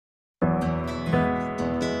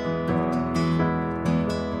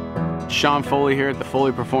Sean Foley here at the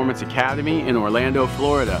Foley Performance Academy in Orlando,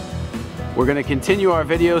 Florida. We're going to continue our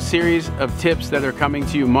video series of tips that are coming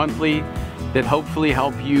to you monthly that hopefully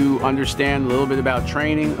help you understand a little bit about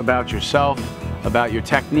training, about yourself, about your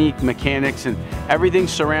technique, mechanics, and everything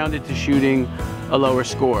surrounded to shooting a lower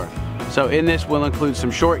score. So in this we'll include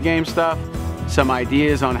some short game stuff, some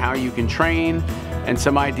ideas on how you can train, and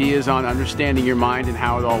some ideas on understanding your mind and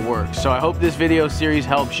how it all works. So I hope this video series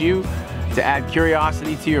helps you to add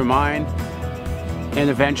curiosity to your mind and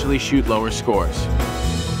eventually shoot lower scores.